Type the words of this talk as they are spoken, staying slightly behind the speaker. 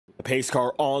The pace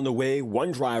car on the way,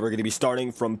 one driver going to be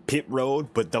starting from pit road,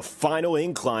 but the final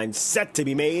incline set to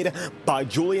be made by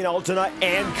Julian Altena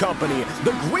and company.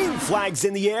 The green flag's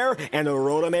in the air, and the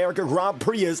Road America Grand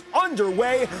Prix is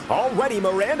underway. Already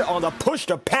Miranda on the push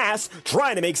to pass,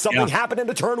 trying to make something happen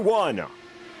into turn one.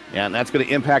 Yeah, and that's going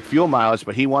to impact fuel mileage,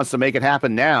 but he wants to make it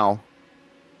happen now.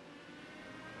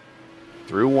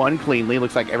 Through one cleanly.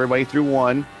 Looks like everybody through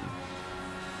one.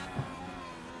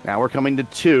 Now we're coming to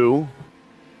two.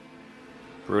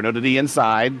 Bruno to the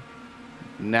inside.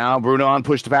 Now Bruno on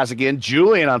push to pass again.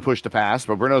 Julian on push to pass,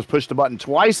 but Bruno's pushed the button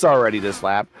twice already this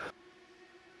lap.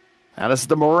 Now this is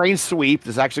the Moraine sweep.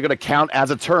 This is actually going to count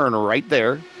as a turn right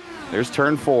there. There's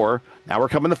turn 4. Now we're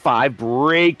coming to 5.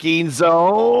 Braking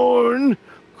zone.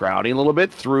 Crowding a little bit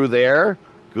through there.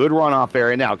 Good runoff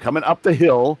area. Now coming up the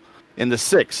hill in the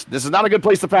 6. This is not a good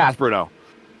place to pass, Bruno,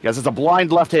 because it's a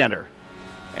blind left-hander.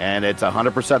 And it's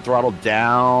 100% throttle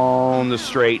down the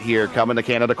straight here, coming to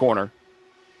Canada corner.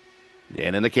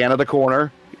 And in the Canada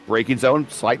corner, braking zone,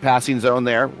 slight passing zone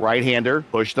there. Right-hander,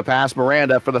 push to pass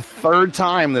Miranda for the 3rd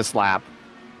time this lap.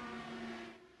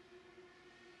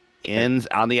 Ends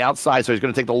on the outside, so he's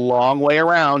going to take the long way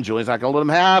around. Julian's not going to let him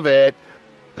have it.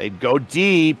 They go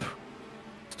deep.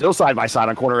 Still side by side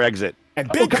on corner exit. And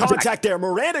big contact there.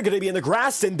 Miranda going to be in the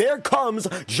grass, and there comes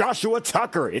Joshua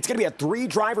Tucker. It's going to be a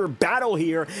 3-driver battle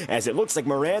here, as it looks like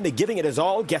Miranda giving it his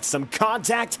all, gets some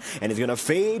contact, and is going to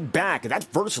fade back. That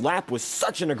first lap was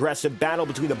such an aggressive battle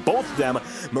between the both of them.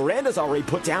 Miranda's already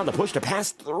put down the push to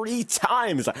pass 3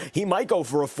 times. He might go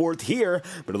for a 4th here,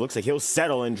 but it looks like he'll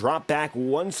settle and drop back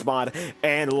 1 spot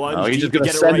and lunge deep to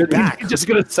get it right back. He's just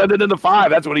going to send it into 5.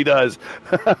 That's what he does.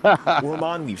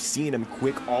 Roman, we've seen him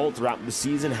quick all throughout the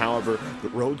season. However, the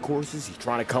road courses, he's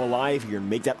trying to come alive here and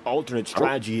make that alternate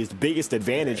strategy his biggest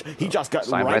advantage. He just got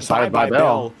right by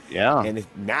Bell. Yeah. And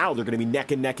now they're going to be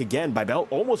neck and neck again. Bell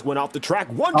almost went off the track.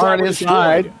 One car driver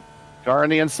destroyed. Car on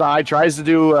the inside, tries to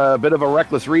do a bit of a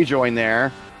reckless rejoin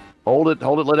there. Hold it,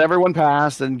 let everyone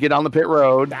pass and get on the pit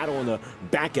road. Battle on the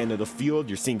back end of the field.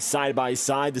 You're seeing side by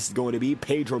side. This is going to be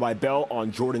Pedro by Bell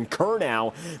on Jordan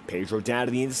Curnow. Pedro down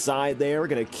to the inside there.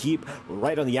 Going to keep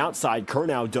right on the outside.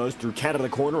 Curnow does through Canada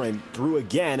corner and through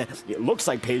again. It looks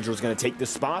like Pedro's going to take the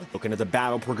spot. Looking at the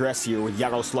battle progress here with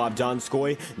Yaroslav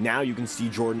Donskoy. Now you can see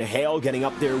Jordan Hale getting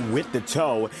up there with the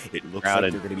toe. It looks like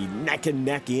they're going to be neck and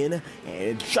neck in.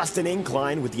 And just an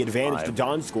incline with the advantage to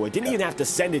Donskoy. Didn't even have to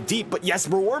send it deep, but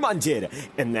Jesper Worman did.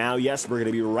 And now, yes, we're going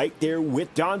to be right there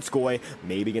with Donskoy.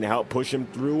 Maybe going to help push him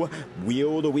through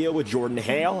wheel to wheel with Jordan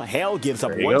Hale. Hale gives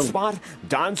up 1 spot.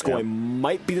 Donskoy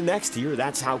might be the next here.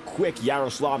 That's how quick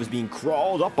Yaroslav is being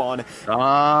crawled up on.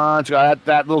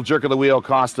 That little jerk of the wheel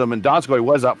cost him, and Donskoy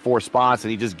was up 4 spots,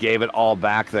 and he just gave it all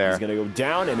back there. He's going to go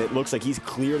down, and it looks like he's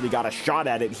clearly got a shot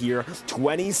at it here.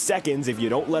 20 seconds if you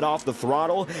don't let off the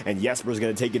throttle, and Jesper's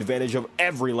going to take advantage of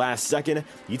every last second.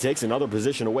 He takes another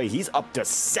position away. He's up to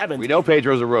 7th. We know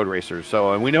Pedro's a road racer,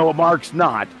 and we know what Mark's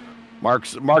not.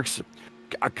 Mark's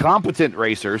a competent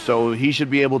racer, so he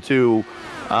should be able to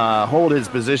hold his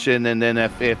position, and then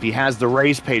if he has the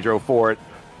race Pedro for it,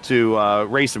 to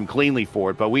race him cleanly for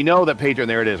it. But we know that Pedro, and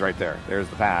there it is right there. There's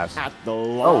the pass. At the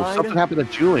line. Oh, something happened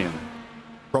to Julian.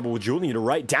 Trouble with Julian to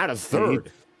right down to 3rd.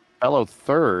 Fellow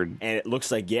 3rd. And it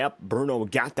looks like, yep, Bruno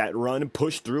got that run,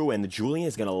 pushed through, and the Julian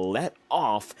is going to let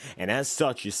off. And as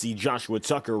such, you see Joshua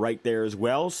Tucker right there as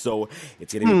well. So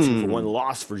it's going to be a 2-for-1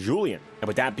 loss for Julian. And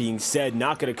with that being said,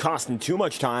 not going to cost him too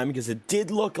much time, because it did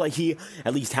look like he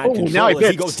at least had control as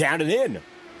he goes down and in.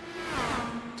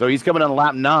 So he's coming on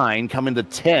lap 9, coming to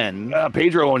 10.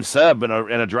 Pedro and Seb in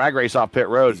a drag race off pit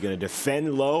road. He's going to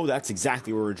defend low. That's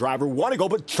exactly where a driver want to go,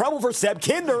 but trouble for Seb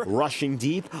Kinder. Rushing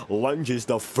deep, lunges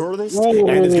the furthest, and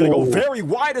it's going to go very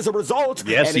wide as a result.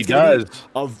 Yes, and he does.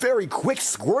 A very quick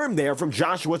squirm there from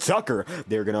Joshua Tucker.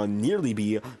 They're going to nearly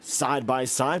be side by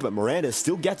side, but Miranda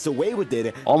still gets away with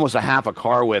it. Almost a half a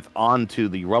car width onto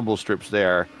the rumble strips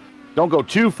there. Don't go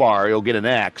too far. You'll get an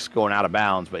X going out of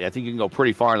bounds, but I think you can go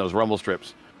pretty far in those rumble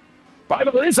strips.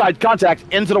 Bybell inside, contact,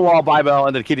 into the wall, Bybell,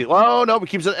 into the kitty. Oh, no, he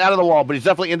keeps it out of the wall, but he's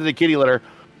definitely into the kitty litter.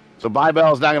 So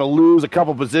Bybell is now going to lose a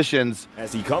couple positions.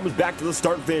 As he comes back to the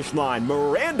start-finish line,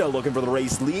 Miranda looking for the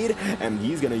race lead, and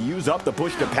he's going to use up the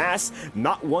push to pass,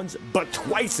 not once, but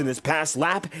twice in this past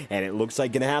lap, and it looks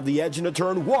like going to have the edge into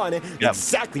turn 1.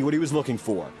 Exactly what he was looking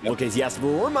for. Okay, yes,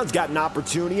 Roman's got an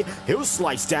opportunity. He'll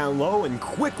slice down low and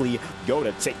quickly go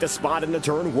to take the spot into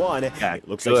turn 1. It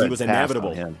looks like he was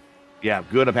inevitable. Yeah,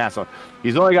 good to pass on.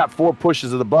 He's only got 4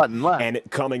 pushes of the button left. And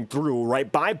coming through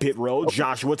right by pit road,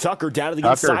 Joshua Tucker down to the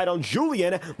inside on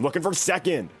Julian, looking for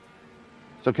 2nd.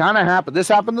 So kind of happened. This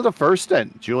happened to the first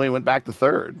stint. Julian went back to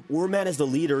third. Orman is the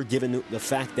leader, given the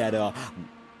fact that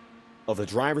of the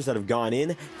drivers that have gone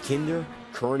in, Kinder,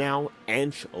 Kurnow,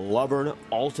 Ench, Lovern,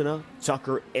 Altena,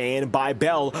 Tucker, and by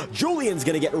Bell. Julian's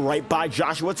going to get right by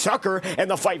Joshua Tucker, and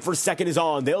the fight for second is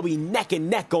on. They'll be neck and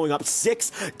neck going up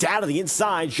 6. Down to the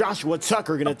inside, Joshua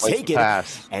Tucker going to take it.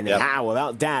 Pass. And how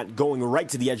about that? Going right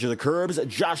to the edge of the curbs,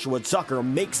 Joshua Tucker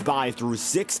makes by through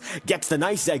 6, gets the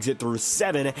nice exit through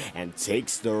 7, and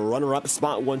takes the runner-up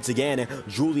spot once again.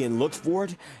 Julian looked for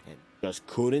it and just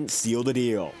couldn't seal the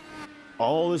deal.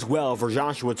 All is well for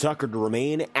Joshua Tucker to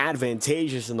remain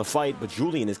advantageous in the fight, but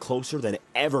Julian is closer than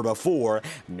ever before.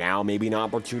 Now maybe an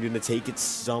opportunity to take it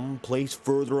someplace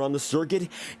further on the circuit.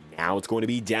 Now it's going to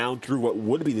be down through what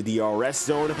would be the DRS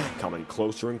zone, coming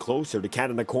closer and closer to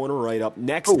Canada Corner right up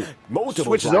next. Ooh,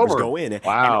 multiple drivers go in,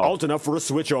 wow. and Altena for a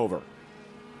switch over.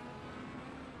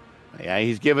 Yeah,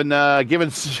 he's giving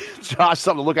Josh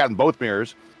something to look at in both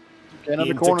mirrors.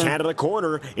 Into Canada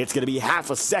Corner, it's going to be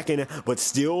half a second, but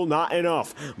still not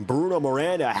enough. Bruno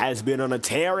Miranda has been on a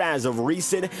tear as of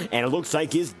recent, and it looks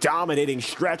like his dominating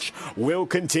stretch will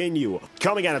continue.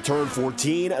 Coming out of turn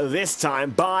 14, this time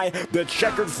by the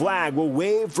checkered flag will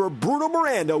wave for Bruno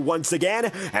Miranda once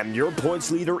again, and your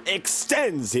points leader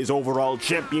extends his overall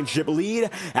championship lead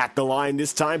at the line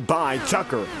this time by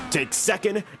Tucker. Takes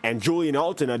second, and Julian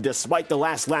Altena, despite the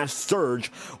last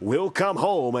surge, will come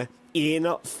home in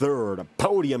third.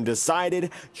 Podium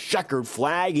decided, checkered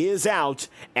flag is out,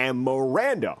 and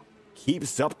Miranda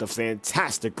keeps up the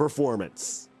fantastic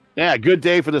performance. Yeah, good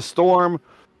day for the Storm.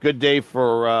 Good day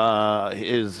for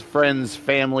his friends,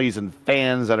 families, and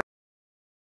fans that are.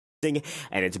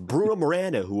 And it's Bruno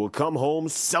Miranda who will come home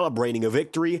celebrating a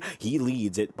victory. He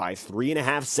leads it by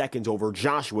 3.5 seconds over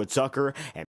Joshua Tucker. And